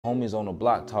Homies on the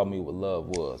block taught me what love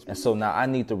was. And so now I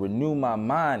need to renew my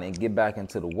mind and get back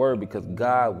into the word, because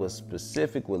God was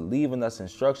specific with leaving us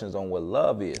instructions on what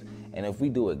love is. And if we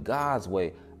do it God's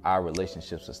way, our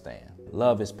relationships will stand.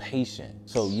 Love is patient.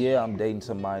 So yeah, I'm dating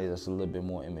somebody that's a little bit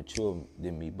more immature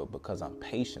than me, but because I'm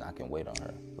patient, I can wait on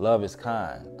her. Love is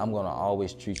kind. I'm gonna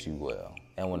always treat you well.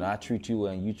 And when I treat you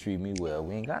well and you treat me well,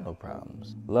 we ain't got no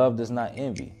problems. Love does not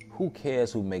envy. Who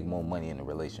cares who make more money in a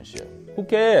relationship? Who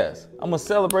cares? I'm gonna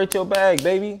celebrate your bag,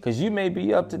 baby, because you may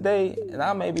be up to date and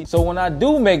I may be. So when I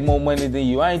do make more money than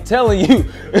you, I ain't telling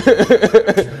you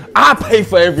I pay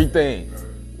for everything.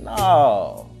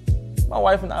 No. My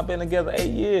wife and I have been together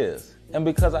 8 years. And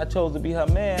because I chose to be her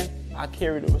man, I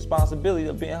carry the responsibility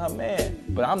of being her man.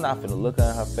 But I'm not finna look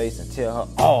at her face and tell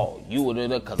her, oh, you would do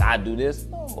that because I do this.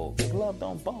 No, because love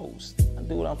don't boast. I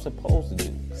do what I'm supposed to do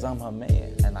because I'm her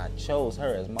man and I chose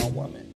her as my woman.